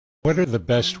What are the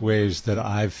best ways that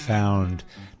I've found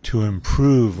to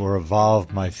improve or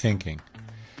evolve my thinking?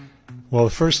 Well, the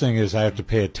first thing is I have to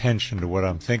pay attention to what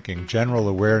I'm thinking. General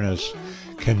awareness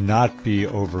cannot be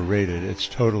overrated. It's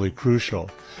totally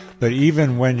crucial. But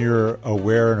even when you're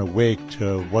aware and awake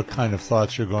to what kind of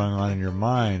thoughts are going on in your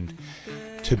mind,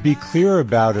 to be clear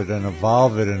about it and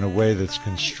evolve it in a way that's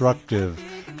constructive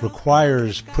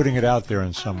requires putting it out there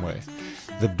in some way.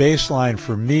 The baseline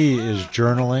for me is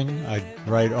journaling. I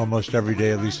write almost every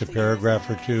day, at least a paragraph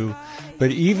or two.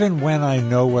 But even when I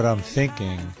know what I'm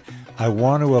thinking, I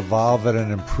want to evolve it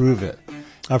and improve it.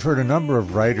 I've heard a number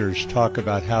of writers talk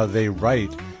about how they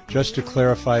write just to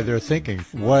clarify their thinking.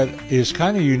 What is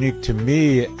kind of unique to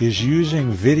me is using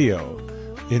video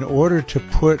in order to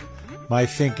put my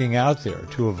thinking out there,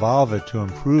 to evolve it, to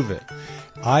improve it.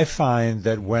 I find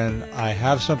that when I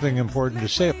have something important to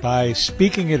say, by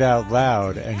speaking it out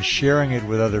loud and sharing it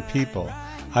with other people,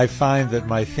 I find that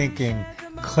my thinking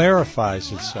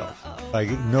clarifies itself. I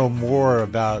know more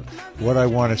about what I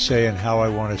want to say and how I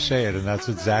want to say it, and that's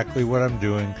exactly what I'm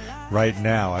doing right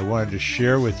now. I wanted to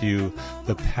share with you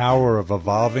the power of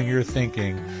evolving your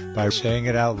thinking by saying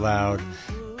it out loud.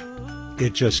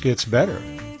 It just gets better.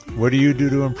 What do you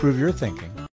do to improve your thinking?